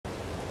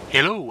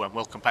Hello and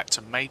welcome back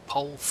to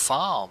Maypole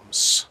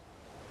Farms.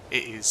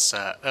 It is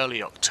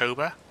early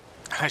October.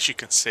 As you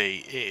can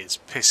see, it is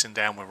pissing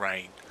down with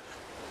rain.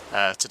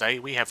 Today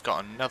we have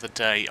got another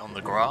day on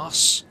the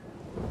grass.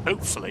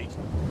 Hopefully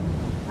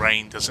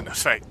rain doesn't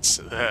affect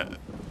the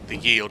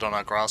yield on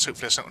our grass.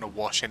 Hopefully it's not going to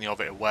wash any of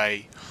it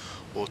away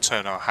or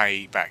turn our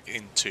hay back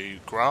into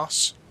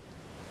grass.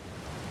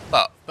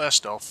 But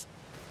first off,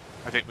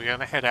 I think we're going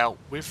to head out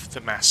with the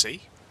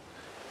Massey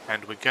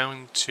and we're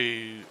going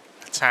to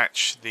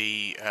attach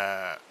the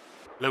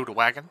loader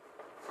wagon,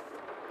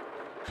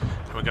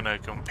 and we're going to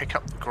go and pick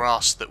up the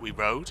grass that we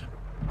rode.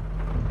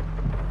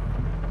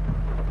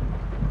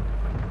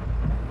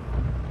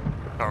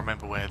 I can't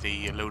remember where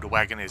the loader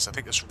wagon is. I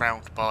think it's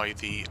round by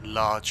the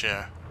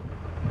larger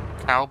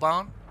cow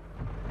barn,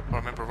 if I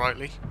remember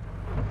rightly.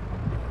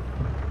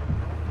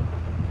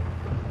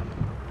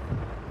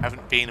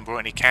 Haven't been and brought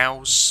any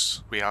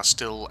cows. We are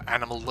still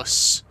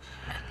animal-less.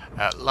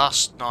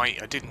 Last night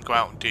I didn't go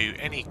out and do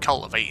any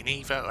cultivating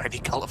either, or any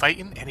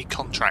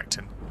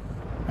contracting.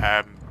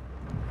 I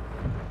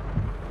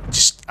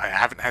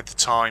haven't had the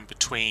time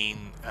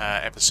between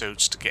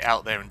episodes to get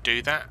out there and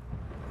do that.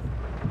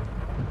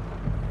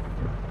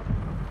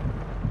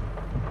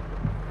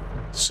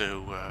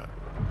 So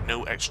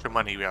no extra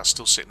money, we are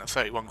still sitting at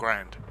 31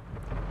 grand.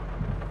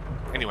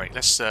 Anyway,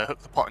 let's hook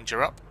the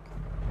pottinger up.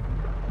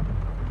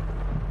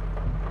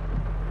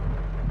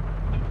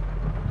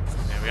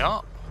 There we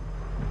are.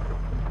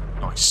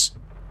 Nice.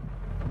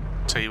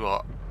 Tell you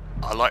what,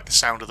 I like the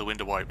sound of the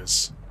window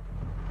wipers.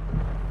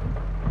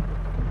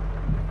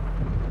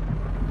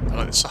 I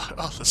like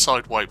the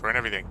side wiper and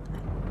everything.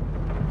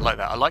 I like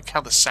that. I like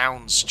how the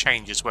sounds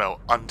change as well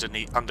under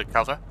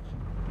cover.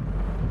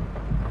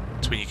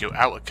 So when you go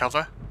out of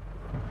cover,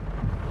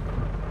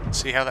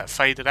 see how that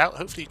faded out?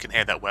 Hopefully you can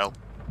hear that well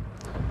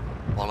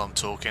while I'm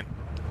talking.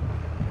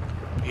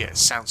 But yeah, it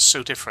sounds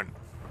so different.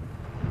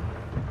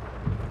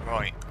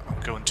 Right,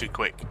 I'm going too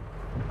quick.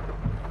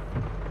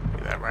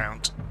 That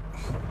round.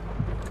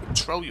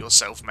 Control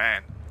yourself,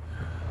 man.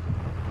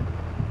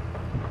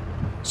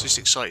 I'm just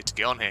excited to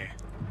get on here.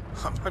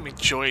 I'm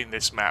enjoying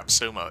this map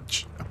so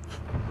much.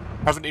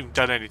 I haven't even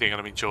done anything and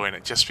I'm enjoying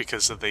it just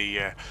because of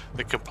the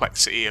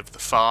complexity of the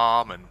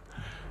farm and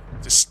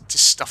just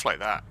stuff like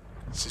that.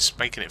 It's just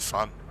making it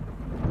fun.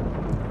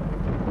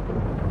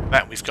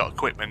 That we've got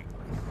equipment.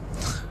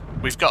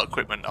 We've got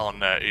equipment on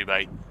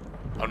eBay.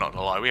 I'm not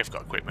gonna lie, we have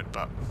got equipment,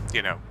 but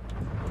you know,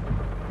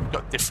 we've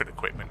got different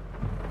equipment.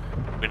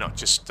 We're not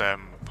just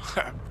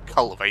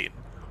cultivating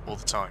all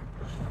the time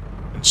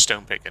and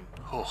stone picking.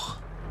 Oh.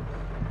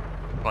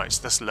 Right,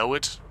 so that's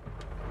lowered.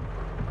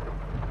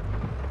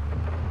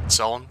 It's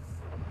on.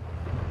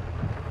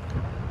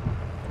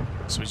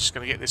 So we're just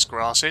going to get this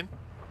grass in.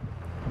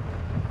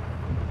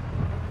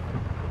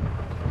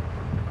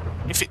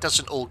 If it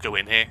doesn't all go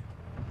in here,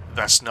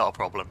 that's not a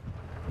problem.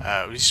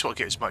 We just want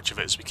to get as much of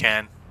it as we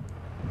can.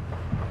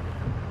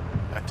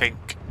 I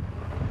think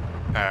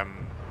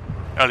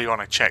earlier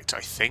on I checked,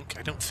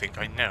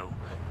 I know.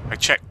 I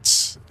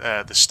checked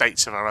the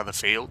states of our other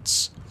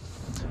fields.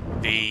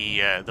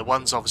 The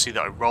ones obviously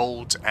that I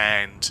rolled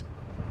and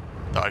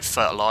that I've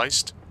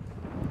fertilised.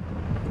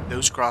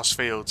 Those grass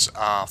fields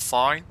are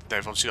fine. They've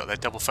obviously got their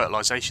double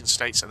fertilisation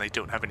states and they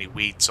don't have any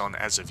weeds on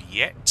as of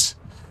yet.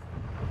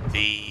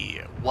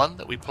 The one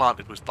that we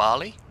planted with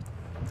barley,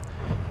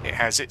 it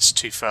has its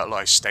 2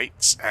 fertilised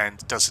states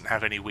and doesn't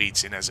have any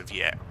weeds in as of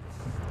yet.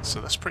 So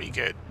that's pretty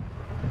good.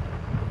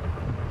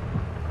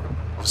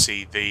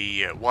 Obviously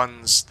the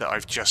ones that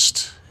I've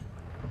just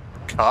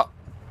cut,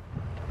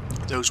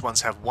 those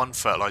ones have 1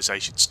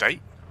 fertilisation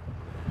state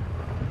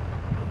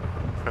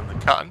from the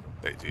cutting.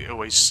 It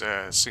always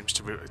seems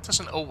to, it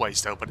doesn't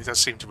always though, but it does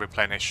seem to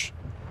replenish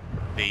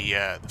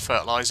the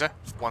fertiliser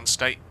for 1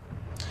 state.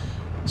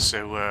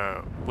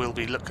 So we'll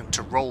be looking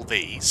to roll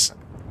these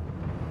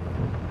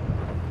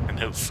and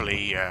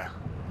hopefully get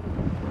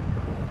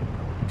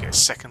a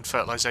 2nd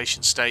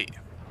fertilisation state.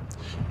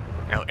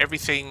 Now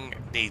everything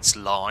needs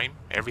lime,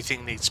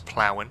 everything needs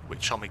ploughing,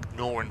 which I'm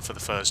ignoring for the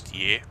first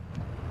year.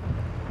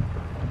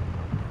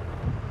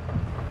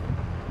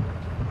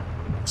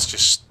 It's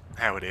just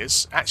how it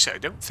is. Actually, I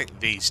don't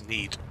think these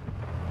need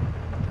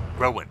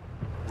Rowan,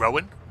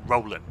 Rolling,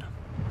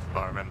 if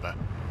I remember.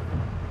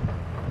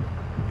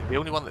 The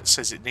only one that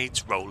says it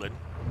needs rolling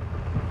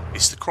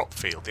is the crop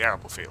field, the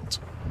arable field.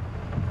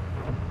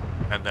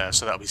 And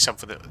so that'll be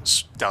something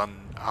that's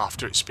done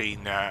after it's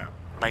been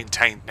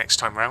maintained next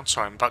time round.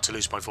 Sorry, I'm about to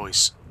lose my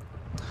voice.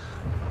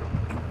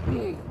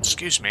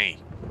 Excuse me.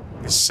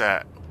 It's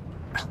as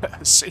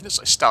soon as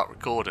I start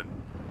recording,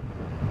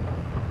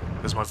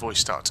 does my voice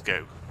start to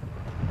go?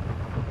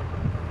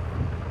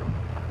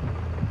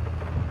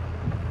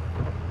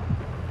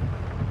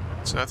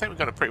 So I think we've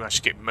got to pretty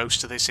much get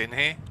most of this in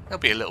here. There'll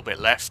be a little bit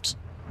left.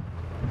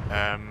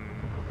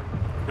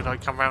 Could I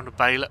come round and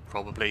bale it?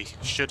 Probably.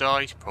 Should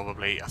I?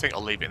 Probably. I think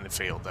I'll leave it in the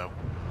field though,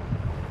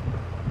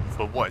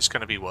 for what it's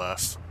going to be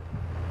worth.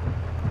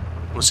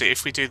 We'll see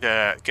if we do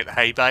get the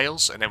hay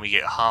bales and then we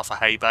get half a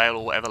hay bale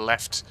or whatever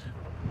left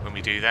when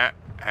we do that.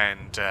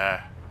 and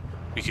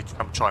we could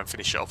come try and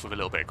finish it off with a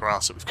little bit of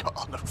grass that we've got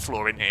on the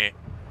floor in here.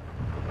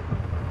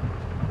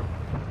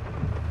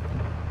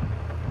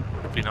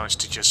 It'd be nice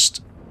to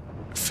just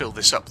fill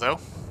this up though.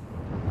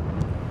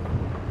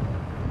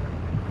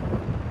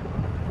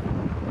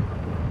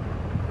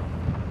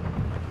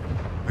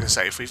 Like I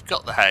say, if we've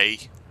got the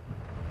hay,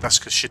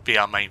 that's should be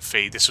our main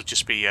feed. This will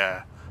just be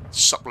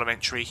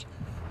supplementary,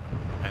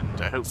 and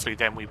hopefully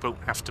then we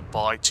won't have to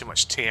buy too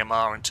much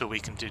TMR until we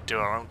can do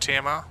our own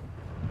TMR.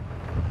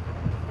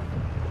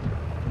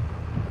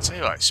 So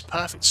anyway, it's a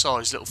perfect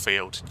sized little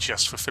field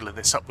just for filling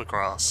this up with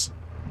grass.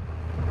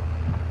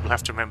 We'll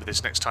have to remember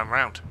this next time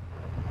round.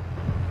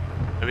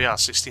 There we are,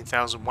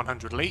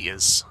 16,100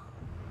 litres.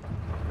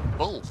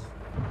 Full.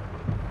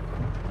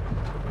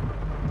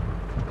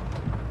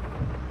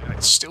 And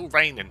it's still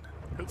raining.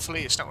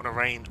 Hopefully it's not going to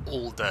rain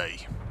all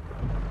day.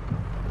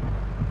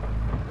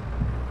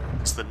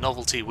 Because the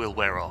novelty will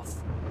wear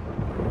off.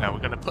 Now we're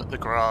going to put the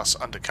grass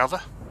under cover.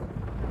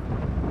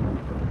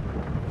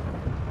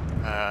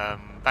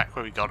 Back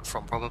where we got it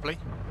from, probably.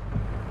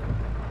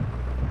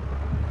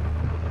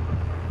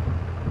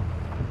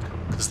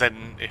 Because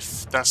then,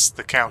 if that's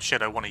the cow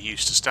shed I want to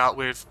use to start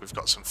with, we've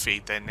got some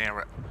feed there near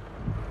it.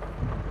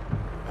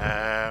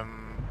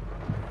 I'm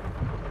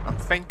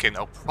thinking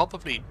I'll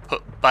probably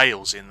put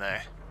bales in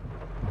there.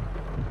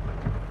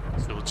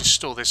 So we'll just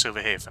store this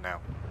over here for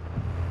now.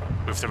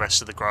 With the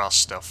rest of the grass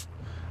stuff.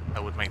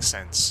 That would make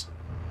sense.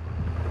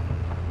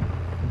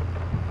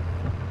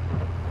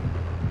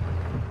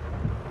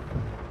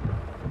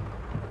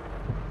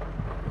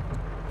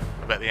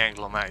 I bet the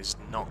angle on that is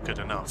not good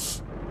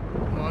enough.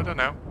 Well, I don't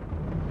know.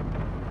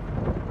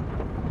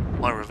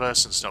 My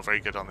reversing's not very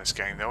good on this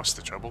game though, that's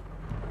the trouble.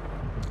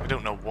 I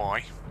don't know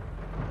why.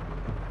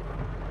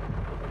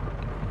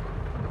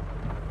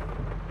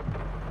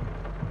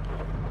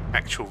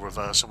 Actual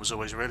reversing was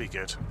always really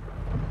good.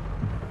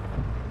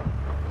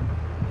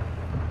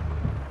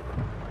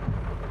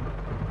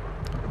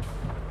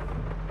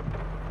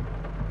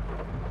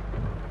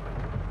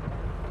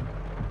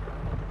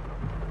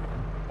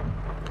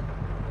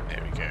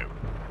 There we go.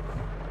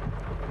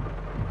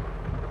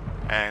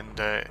 And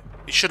it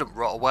shouldn't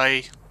rot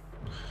away.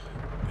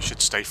 It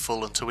should stay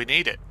full until we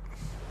need it.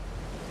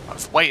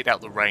 I've waited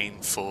out the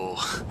rain for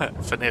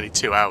for nearly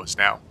 2 hours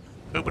now,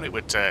 hoping it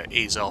would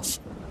ease off.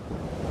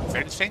 If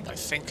anything, I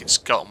think it's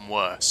gotten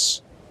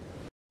worse.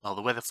 Well,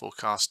 the weather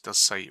forecast does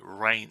say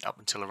rain up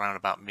until around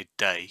about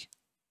midday.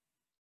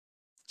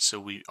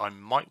 So I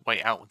might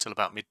wait out until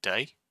about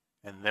midday,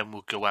 and then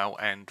we'll go out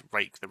and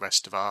rake the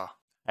rest of our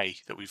hay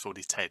that we've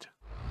already teed.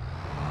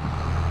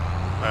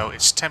 Well,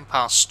 it's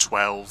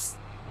 12:10.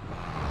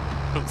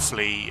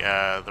 Hopefully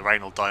the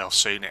rain will die off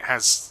soon. It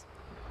has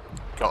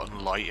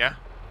gotten lighter.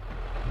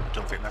 I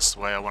don't think that's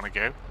the way I want to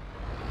go.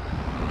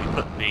 We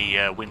put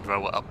the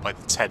windrower up by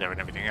the tedder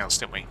and everything else,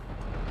 didn't we?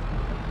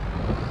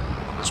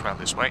 Let's round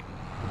this way.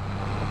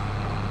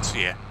 So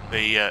yeah,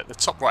 the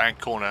top right hand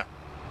corner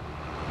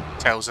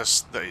tells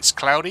us that it's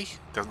cloudy.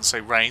 Doesn't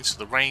say rain, so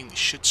the rain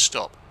should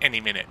stop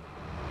any minute.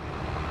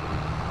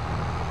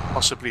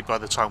 Possibly by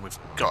the time we've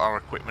got our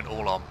equipment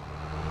all on.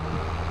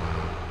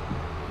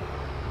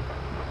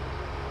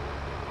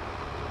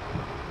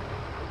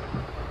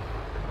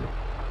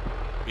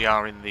 We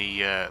are in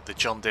the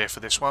John Deere for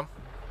this one.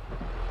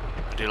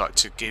 I do like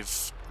to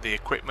give the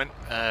equipment,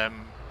 I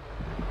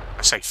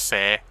say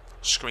fair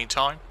screen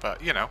time,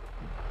 but you know,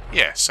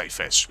 yeah, say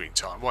fair screen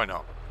time, why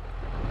not?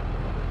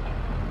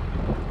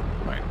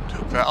 Right,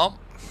 hook that on.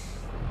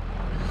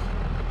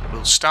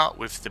 We'll start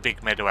with the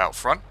big meadow out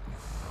front.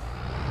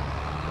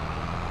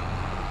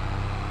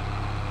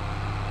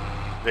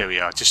 There we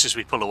are, just as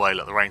we pull away,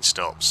 look, the rain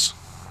stops.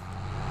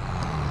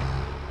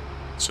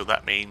 So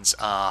that means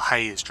our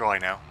hay is dry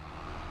now.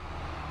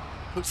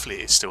 Hopefully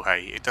it's still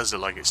hay. It does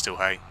look like it's still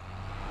hay.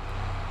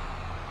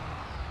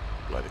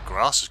 Like the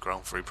grass has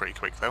grown through pretty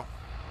quick though.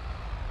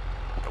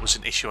 That was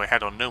an issue I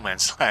had on No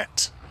Man's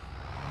Land.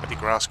 Where the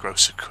grass grows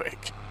so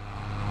quick.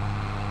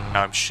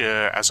 Now I'm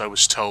sure, as I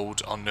was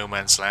told on No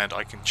Man's Land,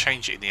 I can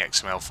change it in the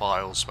XML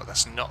files, but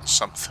that's not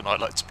something I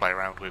like to play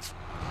around with.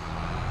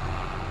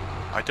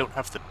 I don't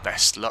have the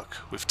best luck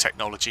with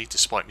technology,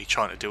 despite me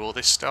trying to do all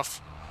this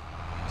stuff.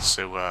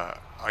 So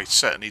I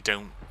certainly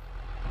don't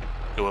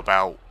go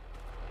about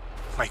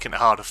making it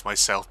harder for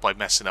myself by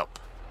messing up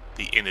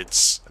the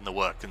innards and the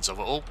workings of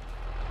it all.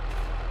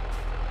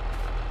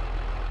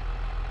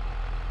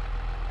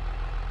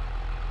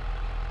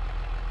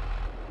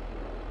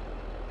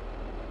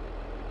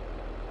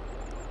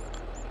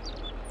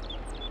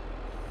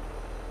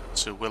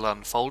 So we'll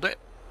unfold it,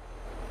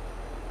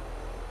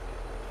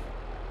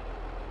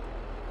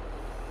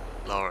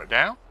 lower it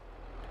down.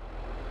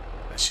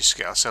 Let's just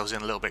get ourselves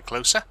in a little bit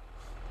closer,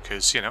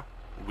 because you know,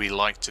 we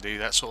like to do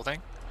that sort of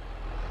thing.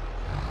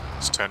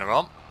 Let's turn her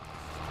on.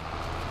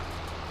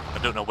 I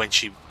don't know when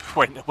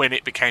when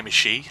it became a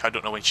she. I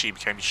don't know when she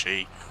became a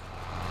she.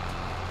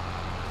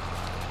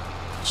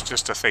 It's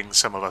just a thing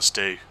some of us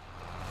do.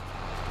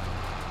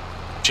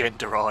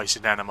 Genderize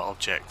inanimate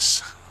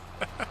objects.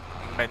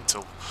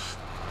 Mental.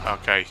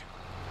 Okay.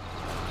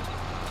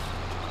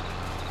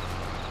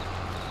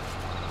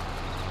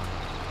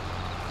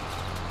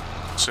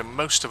 So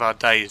most of our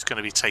day is going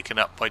to be taken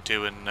up by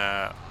doing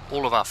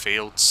all of our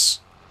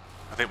fields.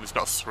 I think we've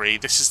got 3.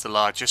 This is the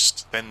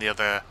largest, then the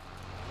other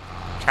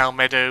cow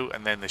meadow,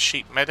 and then the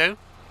sheep meadow.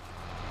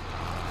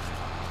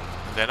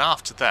 And then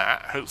after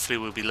that, hopefully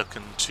we'll be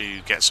looking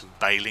to get some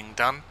baling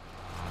done.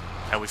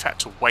 And we've had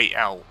to wait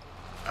out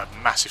a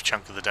massive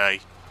chunk of the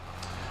day.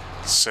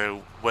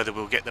 So whether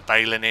we'll get the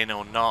baling in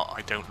or not,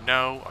 I don't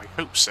know. I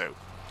hope so.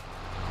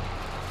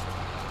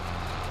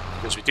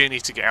 Because we do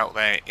need to get out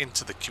there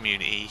into the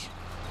community,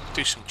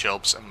 do some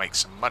jobs and make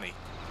some money.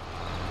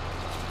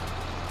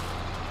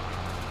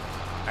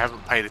 I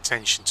haven't paid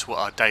attention to what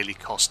our daily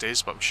cost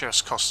is, but I'm sure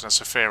it's costing us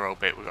a fair old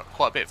bit. We've got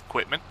quite a bit of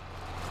equipment.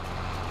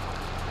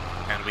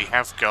 And we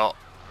have got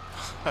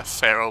a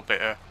fair old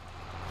bit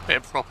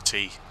of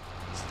property.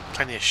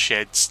 Plenty of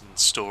sheds and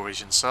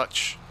storage and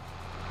such.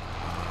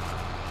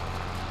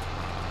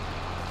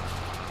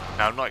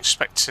 Now I'm not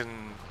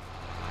expecting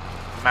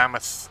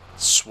mammoth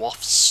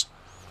swaths,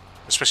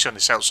 especially on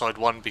this outside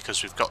one,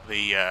 because we've got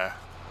the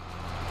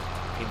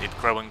painted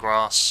growing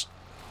grass,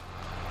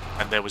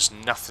 and there was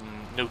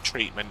nothing, no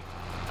treatment,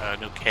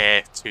 no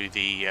care to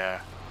the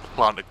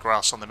planted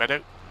grass on the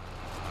meadow.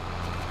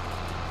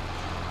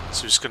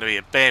 So it's going to be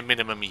a bare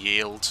minimum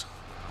yield.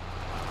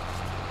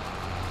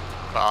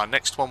 But our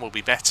next one will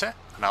be better,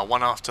 and our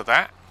one after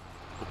that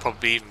will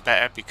probably be even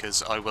better,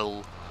 because I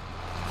will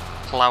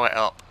plough it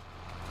up.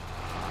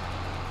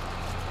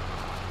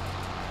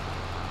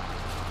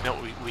 You know,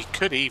 we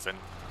could even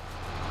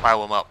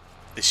plough them up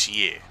this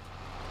year.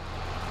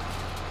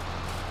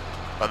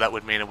 But that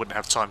would mean I wouldn't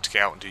have time to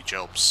get out and do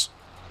jobs.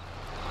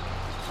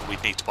 And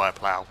we'd need to buy a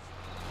plough.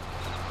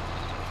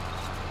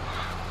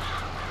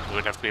 It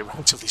would have to be a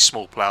relatively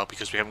small plough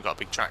because we haven't got a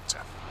big tractor.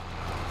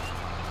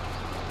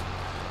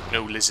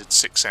 No Lizard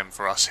 6M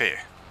for us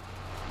here.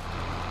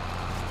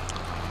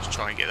 Let's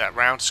try and get that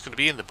round. It's going to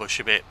be in the bush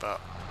a bit,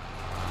 but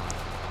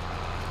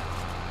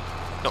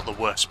not the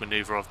worst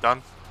manoeuvre I've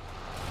done.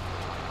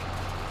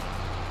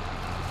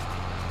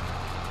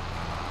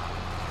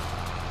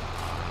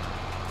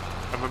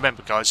 And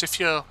remember guys, if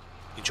you're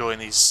enjoying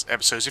these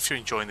episodes, if you're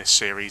enjoying this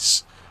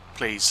series,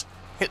 please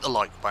hit the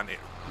like button.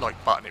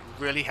 It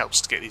really helps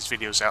to get these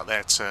videos out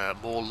there to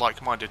more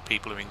like-minded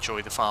people who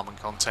enjoy the farming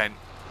content.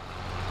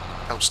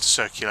 Helps to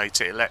circulate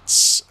it. It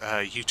lets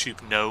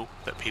YouTube know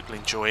that people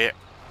enjoy it.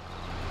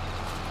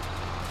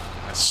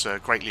 That's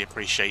greatly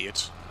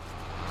appreciated.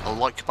 A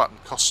like button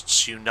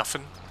costs you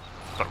nothing,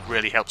 but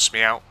really helps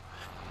me out.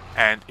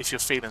 And if you're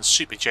feeling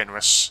super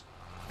generous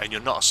and you're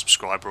not a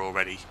subscriber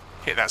already,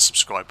 hit that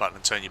subscribe button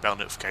and turn your bell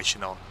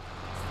notification on.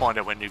 Find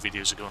out when new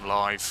videos are going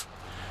live,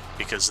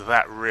 because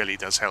that really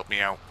does help me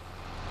out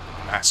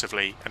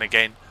massively. And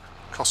again,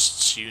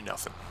 costs you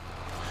nothing.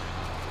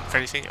 If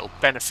anything, it'll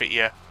benefit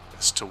you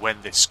as to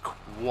when this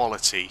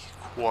quality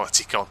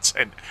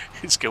content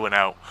is going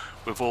out,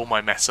 with all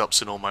my mess ups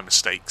and all my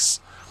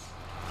mistakes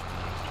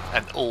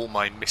and all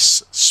my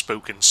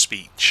misspoken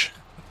speech.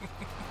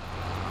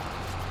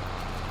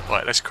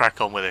 Right, let's crack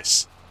on with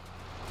this.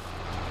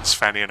 It's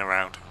fannying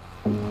around.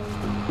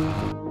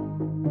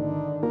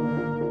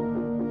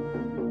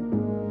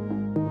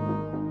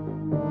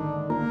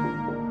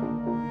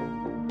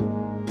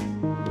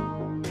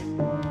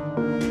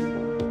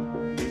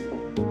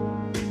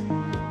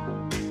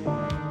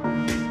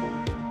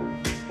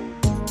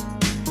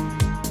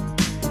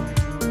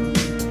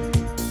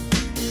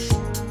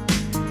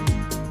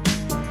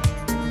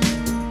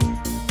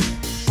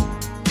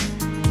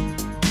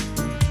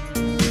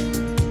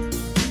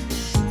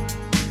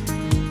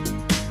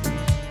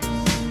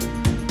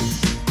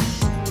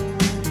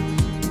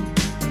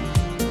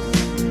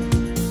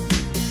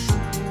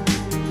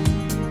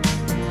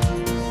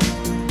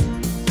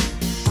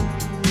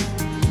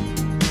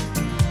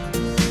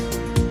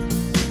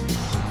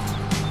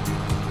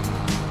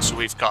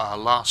 We've got our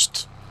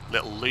last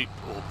little loop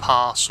or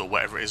pass or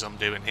whatever it is I'm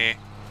doing here.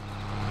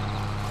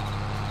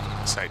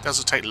 So it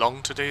doesn't take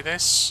long to do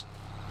this.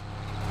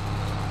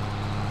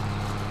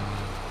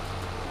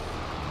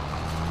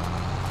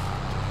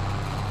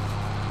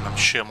 I'm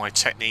sure my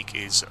technique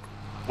is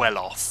well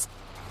off,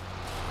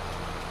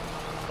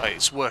 but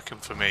it's working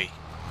for me.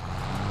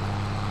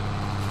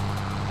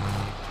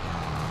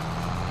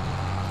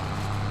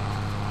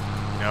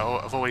 You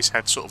know, I've always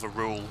had sort of a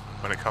rule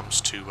when it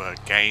comes to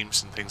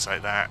games and things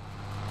like that,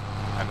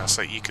 and that's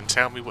like, you can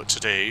tell me what to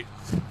do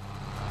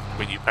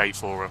when you pay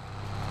for them.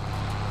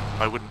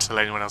 I wouldn't tell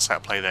anyone else how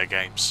to play their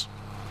games.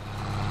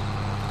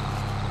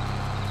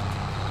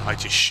 I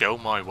just show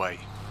my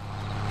way.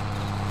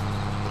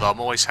 Although I'm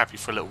always happy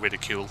for a little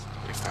ridicule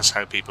if that's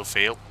how people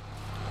feel.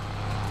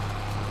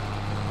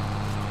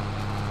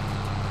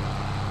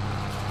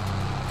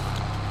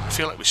 I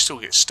feel like we still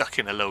get stuck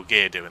in a low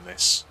gear doing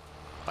this.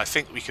 I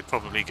think we could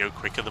probably go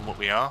quicker than what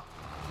we are.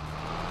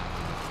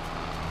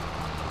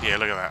 Yeah,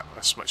 look at that.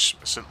 That's much,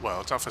 well, I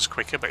don't know if it's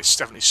quicker, but it's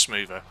definitely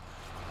smoother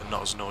and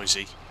not as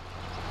noisy.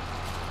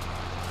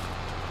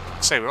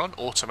 I'd say we're on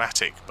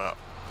automatic, but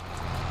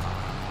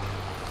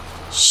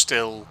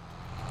still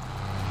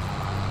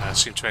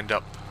seem to end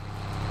up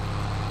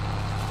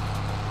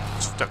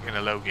stuck in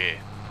a low gear.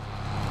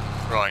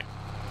 Right.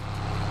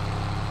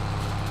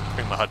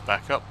 Bring my HUD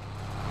back up.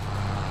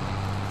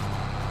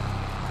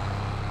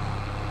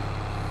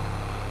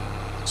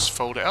 Let's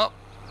fold it up.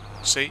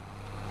 See?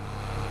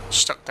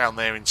 Stuck down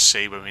there in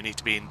C when we need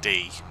to be in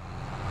D.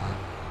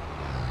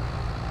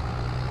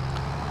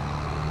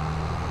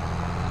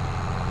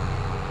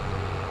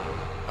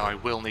 I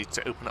will need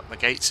to open up my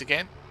gates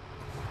again.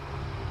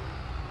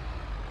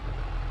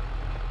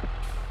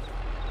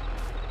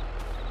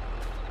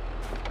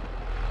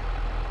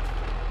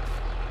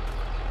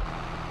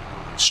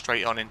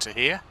 Straight on into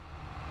here.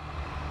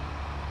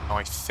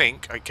 I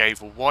think I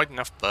gave a wide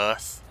enough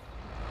berth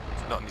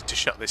to not need to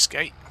shut this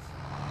gate.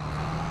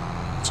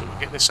 So we'll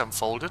get this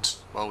unfolded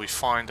while we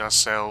find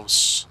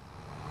ourselves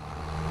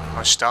a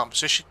nice starting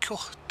position.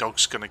 Oh,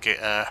 dog's gonna get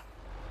yeah,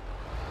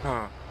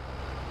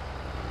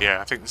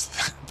 I think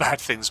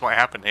bad things might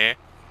happen here.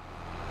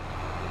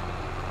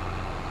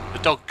 The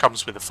dog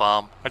comes with the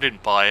farm. I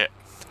didn't buy it.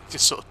 It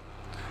just sort of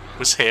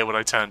was here when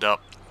I turned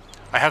up.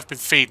 I have been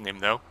feeding him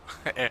though,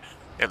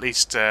 at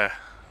least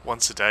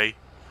once a day.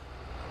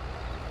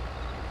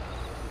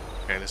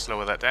 Okay, let's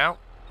lower that down.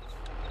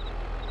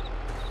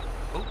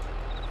 Oh.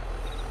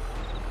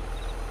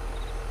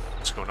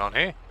 What's going on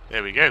here?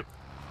 There we go.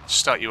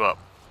 Start you up.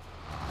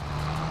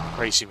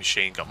 Crazy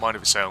machine, got mind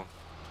of its own.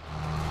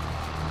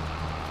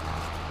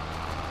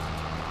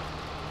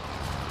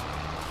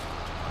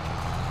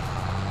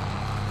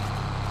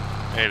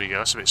 There we go,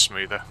 that's a bit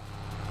smoother.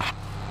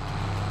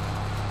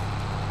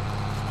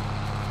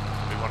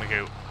 We want to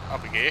go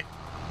up a gear.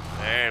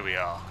 There we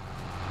are.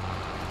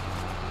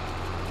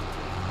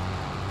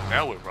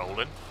 Now we're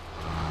rolling.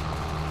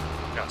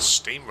 Got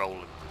steam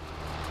rolling.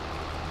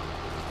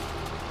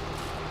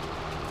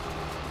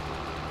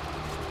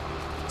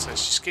 So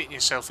it's just getting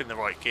yourself in the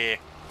right gear.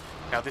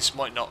 Now this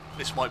might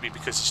be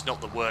because it's not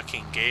the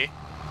working gear.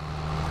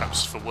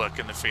 Perhaps for work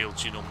in the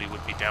fields you normally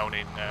would be down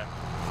in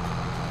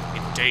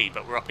D,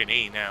 but we're up in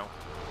E now.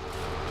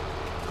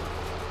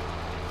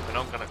 And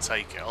I'm going to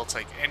take it. I'll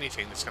take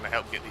anything that's going to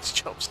help get these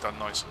jobs done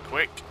nice and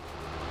quick.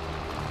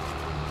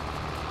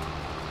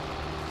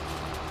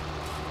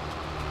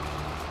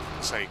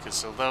 Say,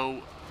 because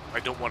although I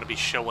don't want to be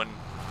showing,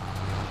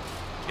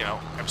 you know,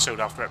 episode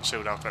after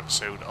episode after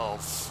episode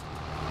of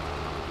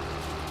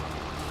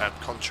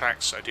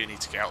contracts, I do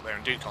need to get out there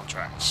and do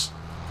contracts.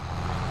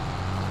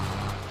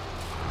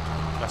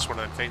 That's one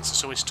of the things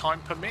that's always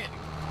time permitting.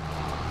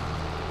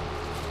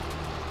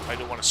 I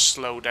don't want to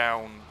slow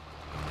down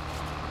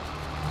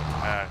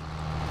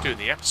doing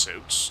the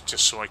episodes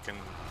just so I can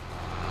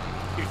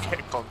get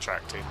a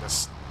contract in.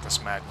 That's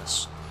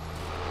madness.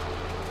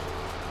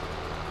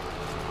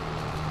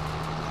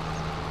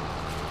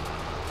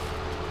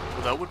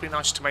 Although it would be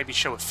nice to maybe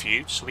show a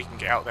few so we can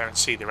get out there and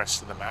see the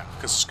rest of the map,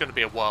 because it's going to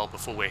be a while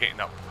before we're hitting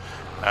up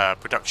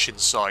production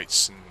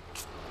sites and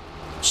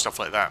stuff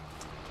like that.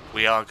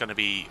 We are going to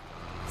be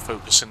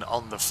focusing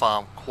on the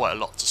farm quite a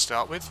lot to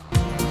start with.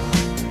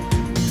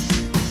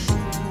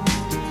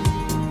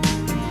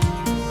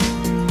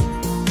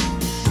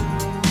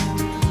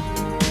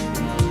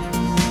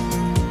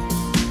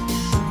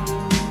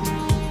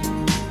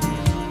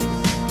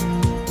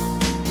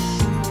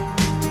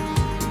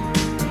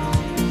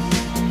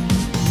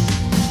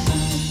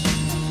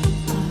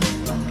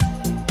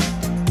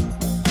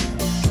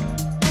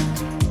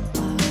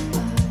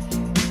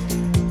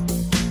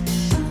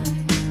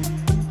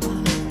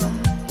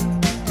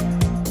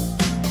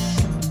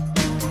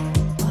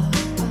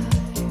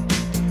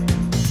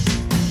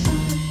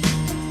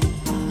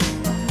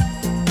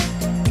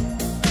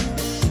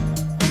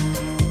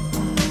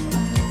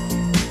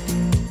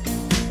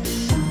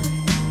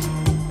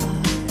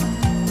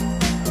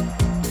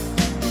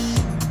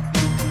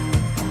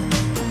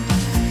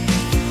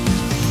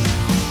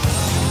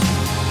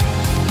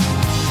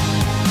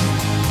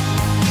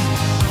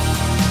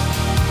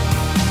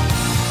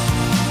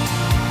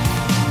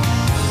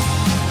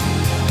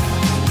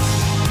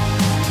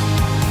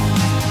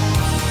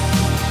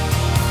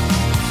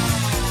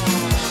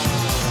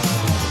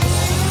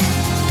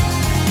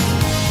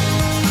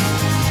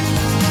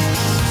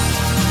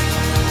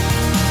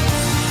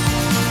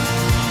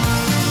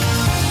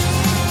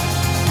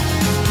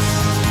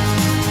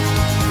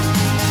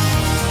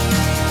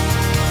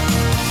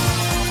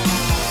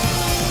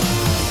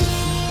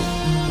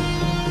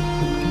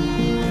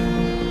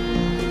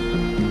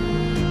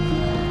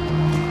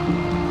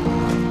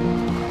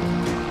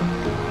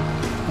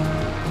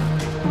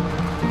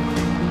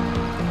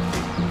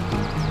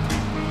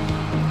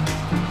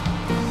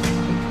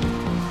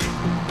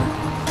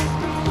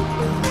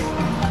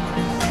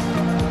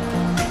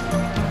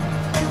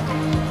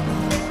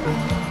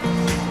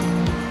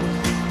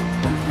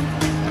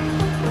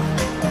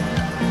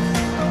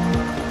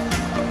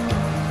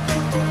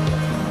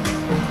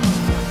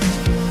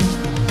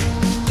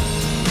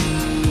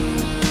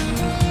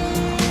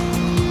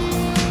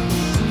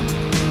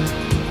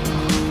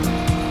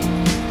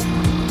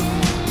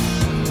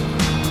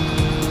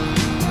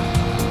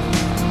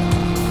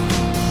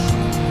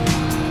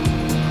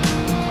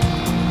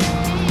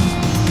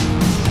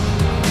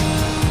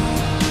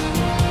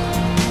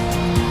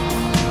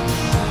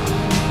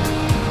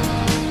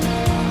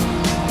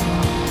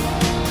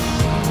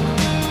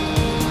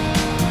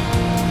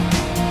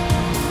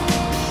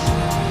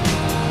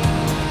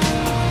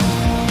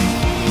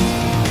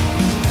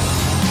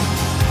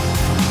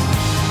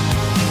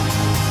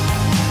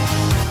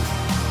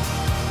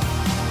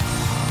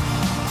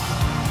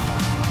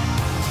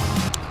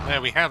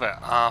 there we have it.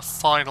 Our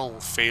final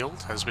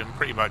field has been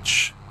pretty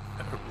much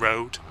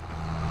rowed.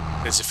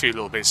 There's a few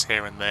little bits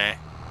here and there,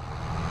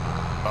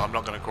 but I'm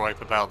not going to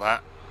gripe about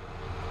that.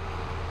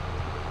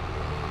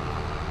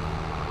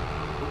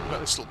 We've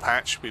got this little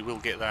patch, we will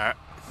get that.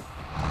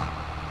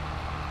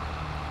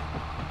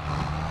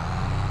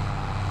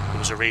 There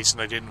was a reason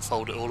I didn't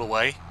fold it all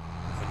away.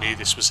 I knew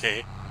this was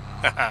here.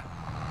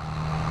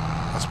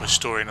 That's my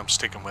story and I'm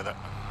sticking with it.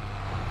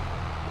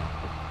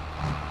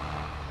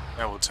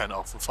 Now we'll turn it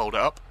off and fold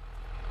it up.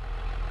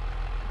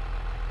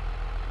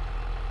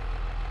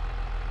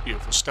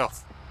 Beautiful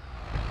stuff.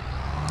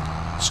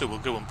 So we'll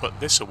go and put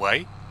this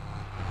away.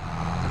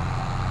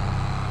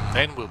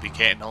 Then we'll be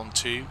getting on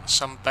to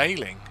some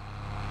baling.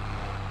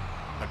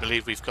 I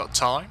believe we've got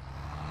time.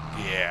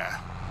 Yeah.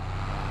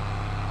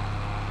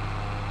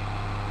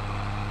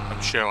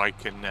 I'm sure I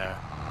can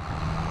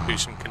do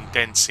some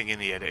condensing in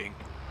the editing.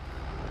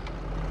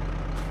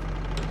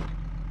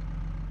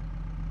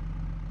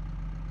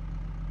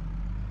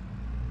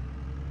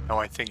 Now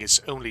I think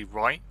it's only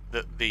right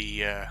that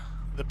the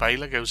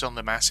baler goes on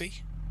the Massey.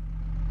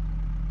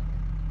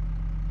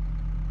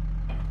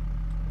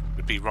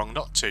 Would be wrong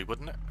not to,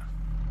 wouldn't it?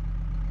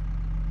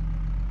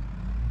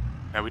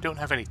 Now we don't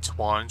have any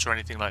twines or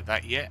anything like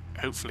that yet.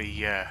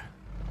 Hopefully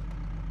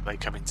they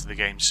come into the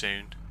game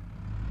soon.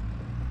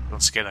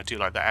 Once again, I do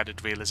like the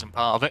added realism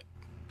part of it.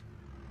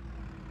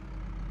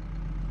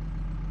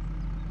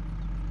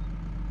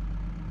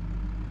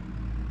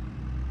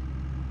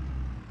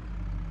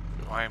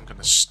 So I am going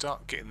to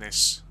start getting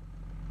this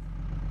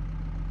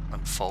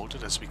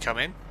unfolded as we come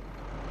in.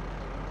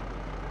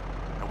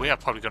 And we are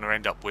probably going to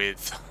end up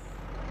with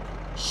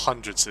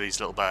hundreds of these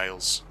little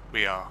bales.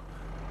 We are.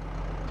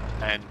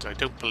 And I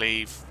don't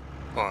believe,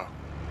 or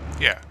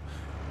yeah,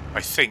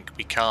 I think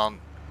we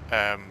can't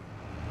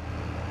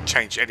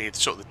change any of the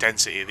sort of the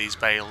density of these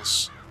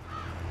bales.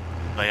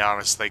 They are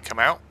as they come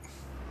out.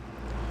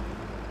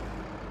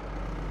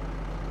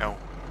 Now,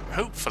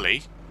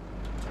 hopefully,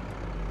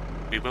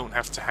 we won't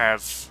have to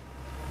have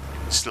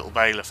this little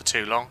baler for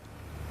too long.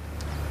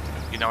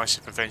 It'd be nice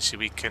if eventually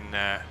we can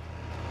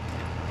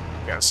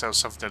get ourselves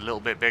something a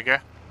little bit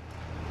bigger.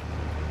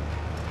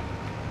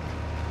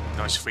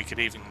 Nice if we could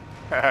even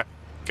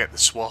get the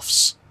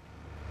swaths.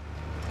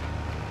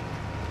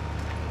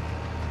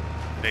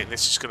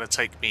 This is going to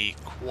take me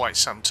quite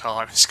some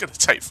time. It's going to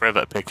take forever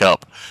to pick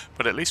up,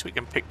 but at least we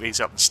can pick these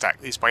up and stack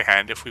these by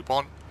hand if we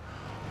want.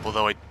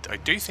 Although I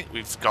do think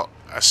we've got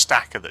a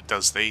stacker that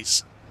does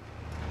these.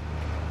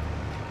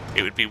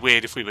 It would be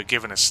weird if we were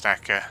given a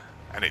stacker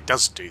and it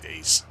doesn't do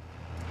these.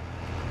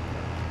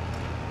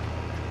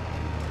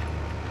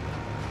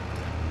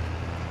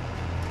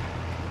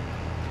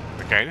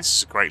 Okay, this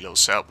is a great little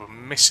setup. We're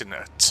missing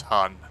a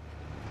ton.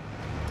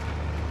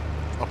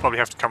 I'll probably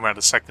have to come around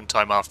a second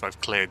time after I've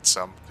cleared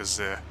some, because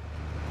the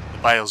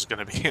bales are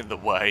going to be in the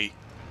way.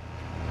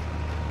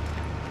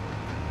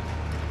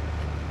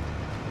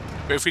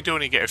 But if we do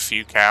only get a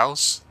few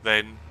cows,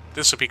 then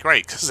this will be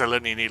great, because they'll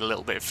only need a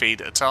little bit of feed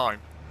at a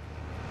time.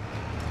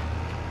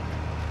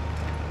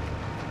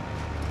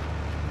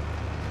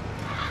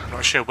 I'm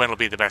not sure when will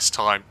be the best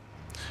time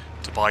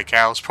to buy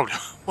cows. Probably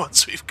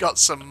once we've got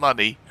some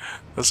money.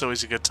 That's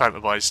always a good time to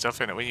buy stuff,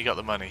 isn't it, when you got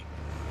the money.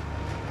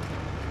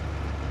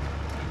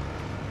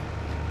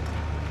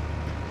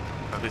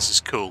 Now, this is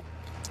cool.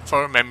 If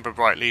I remember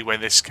rightly,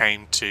 when this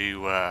came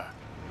to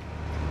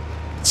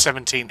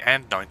 17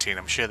 and 19,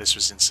 I'm sure this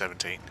was in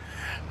 17, it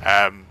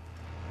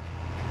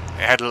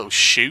had a little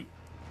chute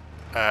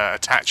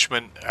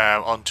attachment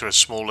onto a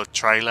smaller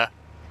trailer,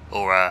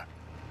 or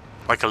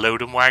like a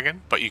loading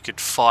wagon, but you could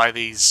fire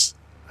these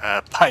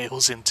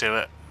bales into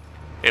it.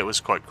 It was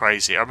quite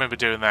crazy. I remember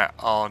doing that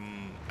on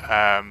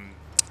I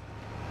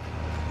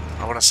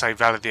want to say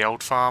Valley of the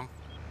Old Farm.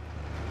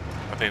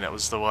 I think that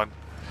was the one.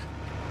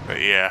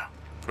 But yeah,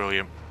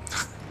 brilliant.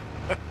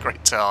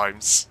 Great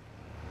times.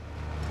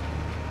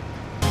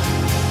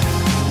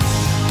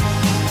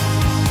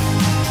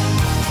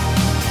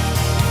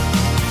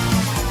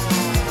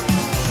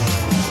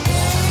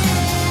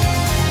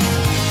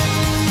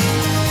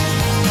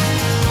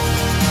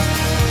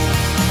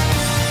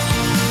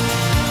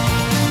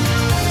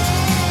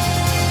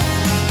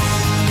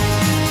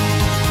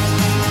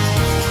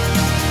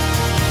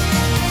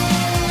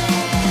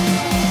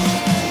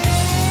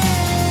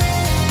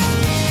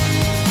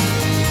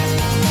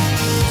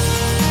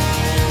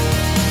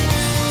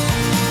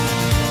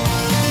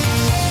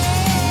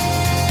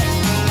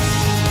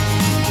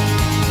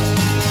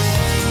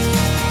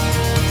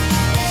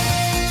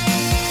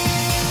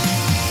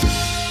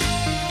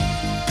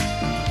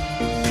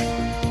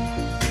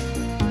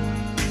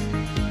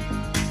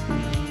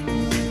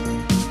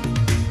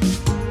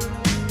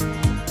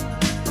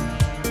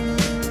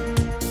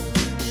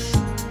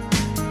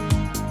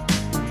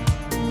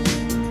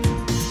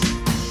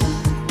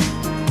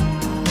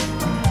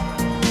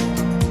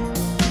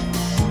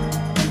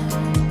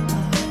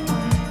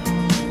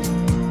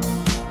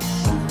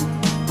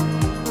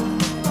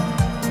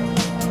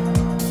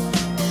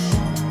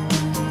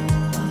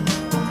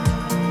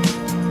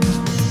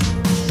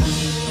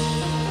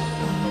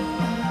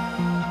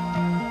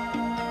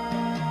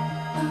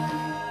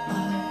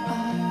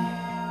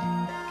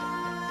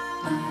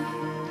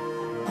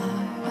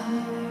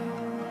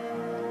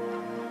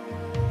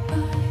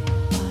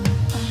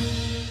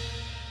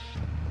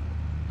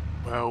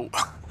 Well,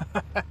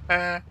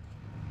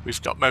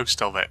 we've got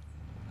most of it.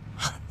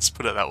 Let's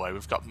put it that way,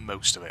 we've got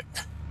most of it.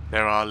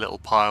 There are little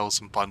piles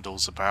and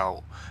bundles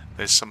about.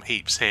 There's some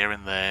heaps here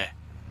and there.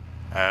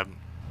 I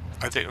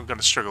think I'm going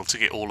to struggle to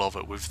get all of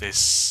it with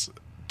this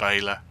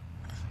baler.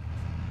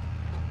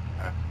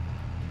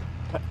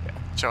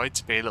 Tried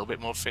to be a little bit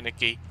more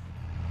finicky,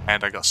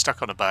 and I got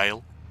stuck on a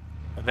bale,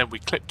 and then we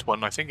clipped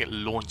one. I think it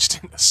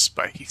launched into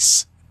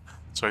space,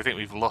 so I think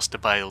we've lost a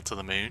bale to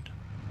the moon.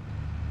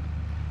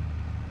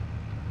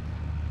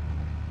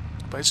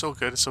 But it's all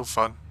good, it's all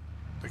fun.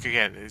 Like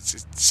again,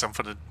 it's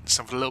something a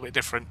little bit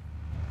different.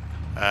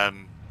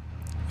 You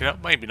know,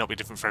 maybe not be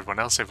different for everyone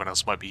else. Everyone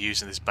else might be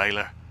using this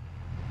baler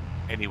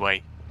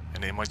anyway,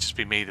 and it might just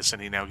be me that's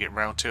only now getting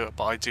round to it.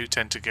 But I do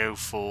tend to go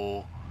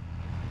for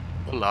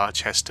the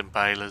large Heston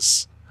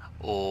balers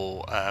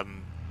or a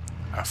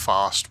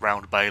fast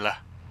round baler.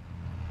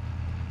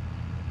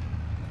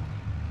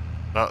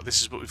 But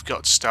this is what we've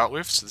got to start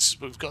with, so this is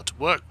what we've got to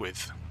work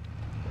with.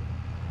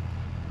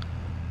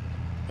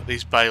 But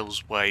these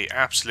bales weigh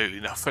absolutely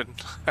nothing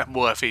and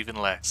worth even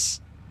less.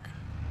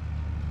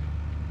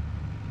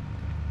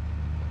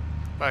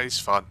 But it's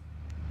fun.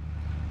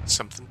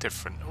 Something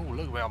different. Oh,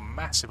 look at our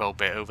massive old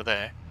bit over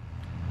there.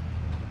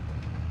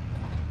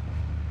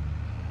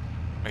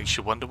 Makes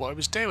you wonder what I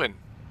was doing.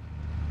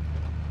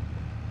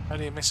 How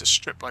do you miss a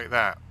strip like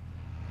that?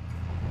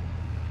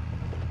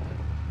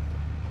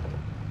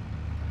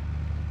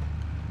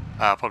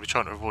 Probably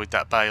trying to avoid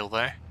that bale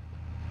there.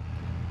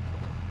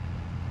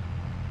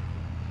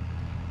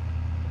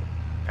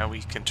 Now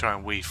we can try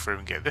and weave through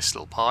and get this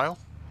little pile.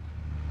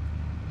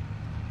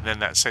 And then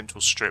that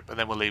central strip, and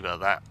then we'll leave it at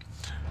that.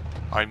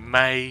 I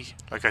may,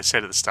 like I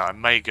said at the start, I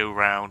may go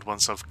round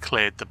once I've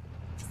cleared the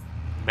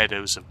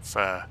meadows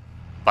of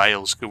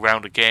bales, go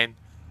round again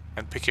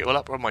and pick it all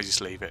up, or I might just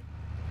leave it.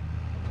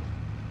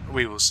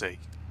 We will see.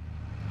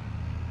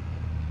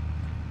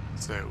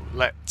 So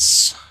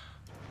let's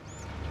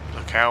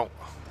look out.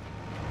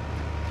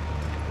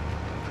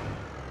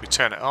 We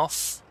turn it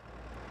off.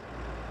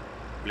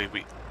 I believe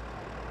we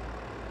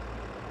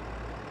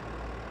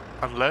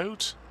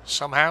unload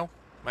somehow,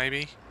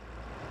 maybe.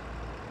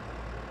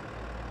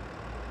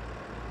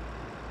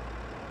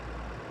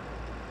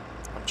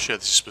 I'm sure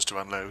this is supposed to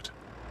unload.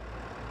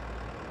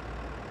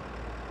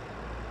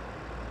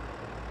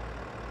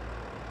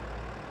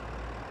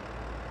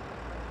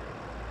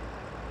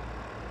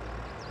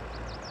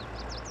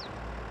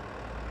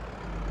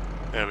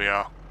 There we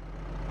are.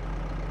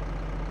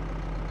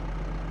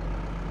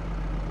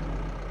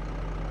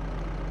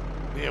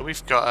 Yeah,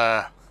 we've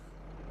got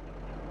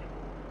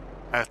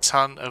a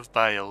ton of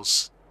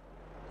bales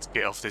to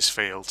get off this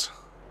field.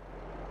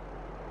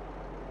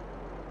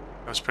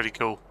 That was pretty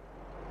cool.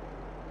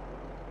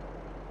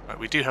 Right,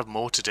 we do have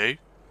more to do.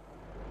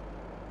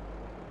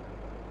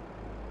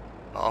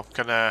 But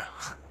I'm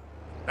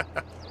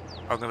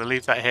gonna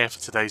leave that here for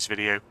today's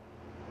video.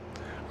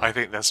 I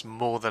think that's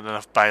more than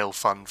enough bale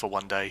fun for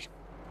one day.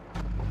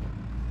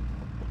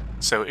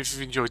 So if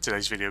you've enjoyed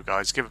today's video,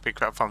 guys, give it a big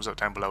fat thumbs up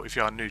down below. If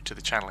you are new to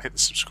the channel, hit the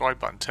subscribe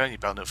button, turn your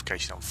bell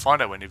notification on,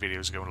 find out when new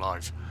videos are going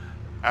live.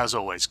 As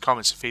always,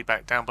 comments and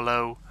feedback down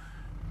below.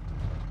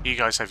 You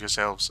guys have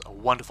yourselves a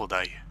wonderful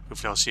day.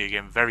 Hopefully I'll see you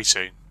again very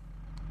soon.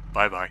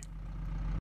 Bye bye.